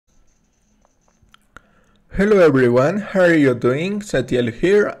Hello everyone, how are you doing? Satiel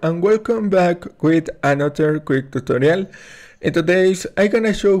here and welcome back with another quick tutorial. In today's I'm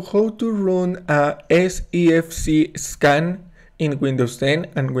gonna show how to run a SFC scan in Windows 10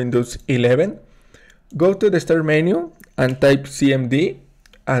 and Windows 11. Go to the start menu and type CMD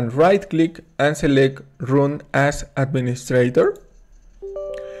and right click and select run as administrator.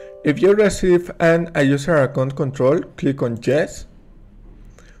 If you receive a user account control, click on yes.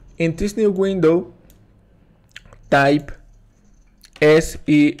 In this new window, type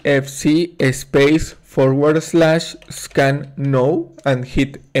SFC /scan no and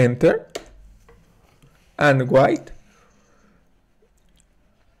hit enter and wait.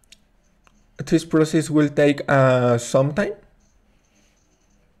 This process will take some time.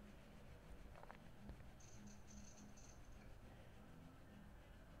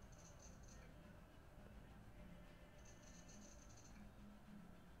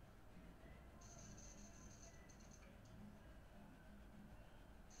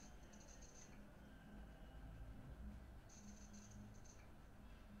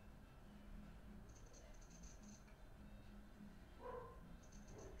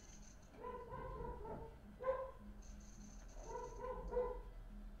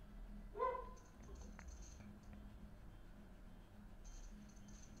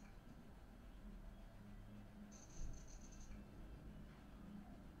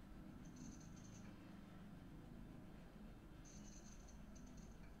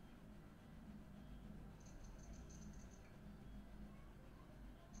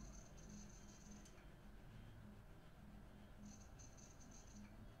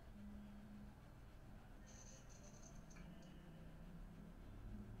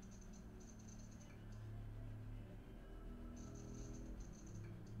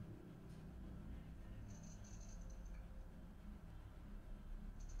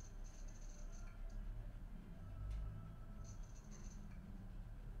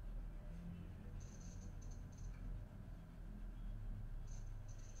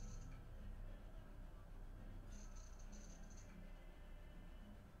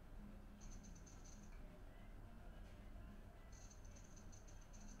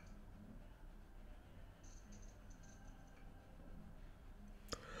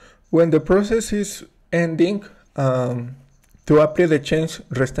 When the process is ending, to apply the change,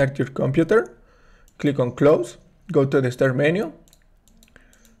 restart your computer, click on close, go to the start menu,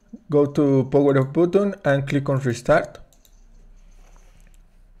 go to power off button and click on restart.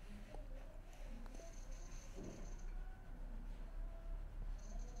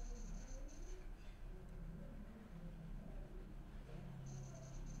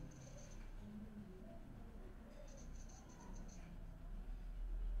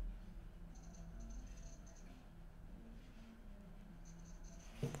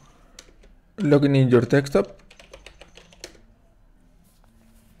 Login in your desktop.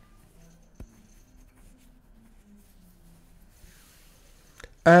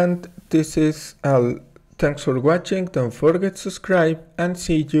 And this is all. Thanks for watching. Don't forget to subscribe and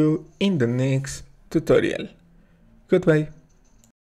see you in the next tutorial. Goodbye.